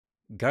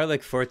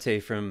Garlic Forte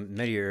from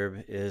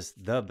MediHerb is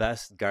the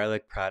best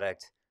garlic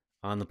product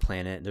on the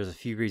planet. There's a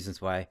few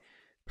reasons why.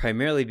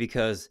 Primarily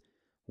because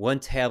one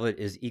tablet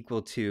is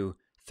equal to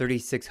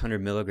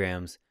 3,600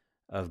 milligrams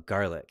of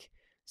garlic.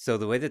 So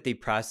the way that they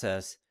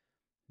process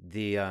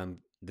the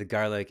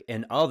garlic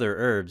and all their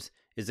herbs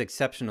is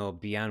exceptional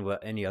beyond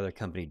what any other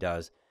company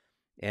does.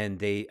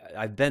 And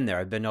I've been there.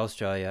 I've been to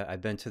Australia.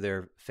 I've been to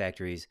their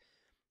factories,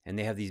 and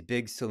they have these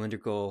big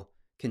cylindrical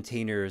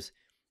containers,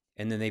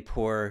 and then they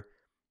pour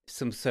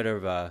some sort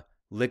of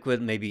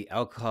liquid, maybe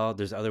alcohol.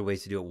 There's other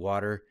ways to do it,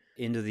 water,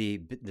 into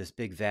this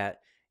big vat,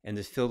 and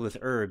it's filled with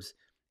herbs,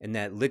 and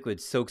that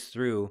liquid soaks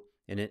through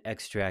and it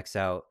extracts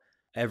out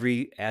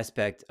every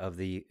aspect of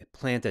the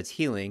plant that's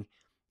healing,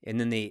 and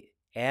then they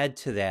add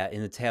to that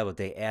in the tablet.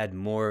 They add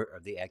more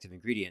of the active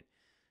ingredient.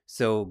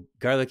 So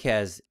garlic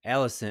has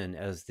allicin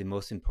as the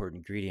most important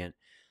ingredient.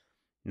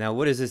 Now,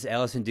 what does this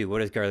allicin do? What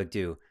does garlic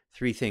do?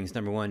 Three things.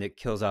 Number one, it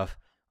kills off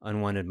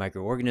unwanted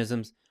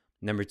microorganisms.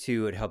 Number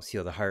two, it helps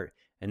heal the heart.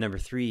 And number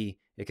three,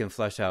 it can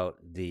flush out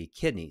the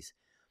kidneys.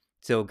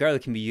 So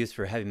garlic can be used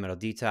for heavy metal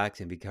detox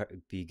and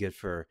be good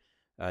for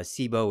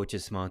SIBO, which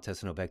is small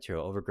intestinal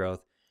bacterial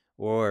overgrowth,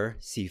 or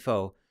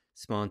SIFO,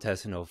 small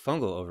intestinal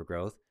fungal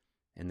overgrowth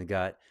in the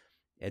gut,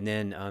 and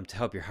then to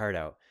help your heart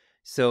out.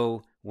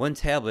 So one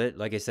tablet,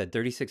 like I said,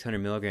 3,600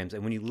 milligrams.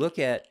 And when you look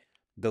at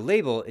the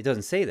label, it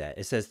doesn't say that.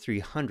 It says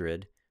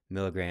 300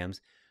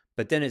 milligrams,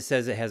 but then it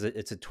says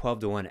it's a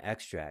 12-to-1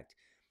 extract.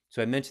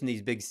 So I mentioned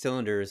these big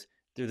cylinders.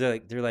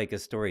 They're like a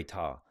story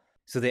tall.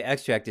 So the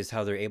extract is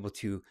how they're able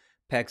to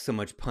pack so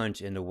much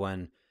punch into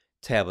one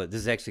tablet.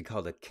 This is actually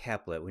called a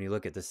caplet. When you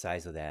look at the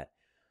size of that,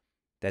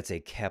 that's a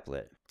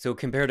caplet. So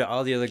compared to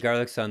all the other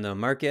garlics on the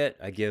market,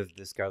 I give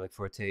this Garlic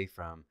Forte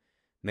from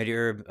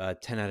MediHerb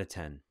 10 out of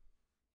 10.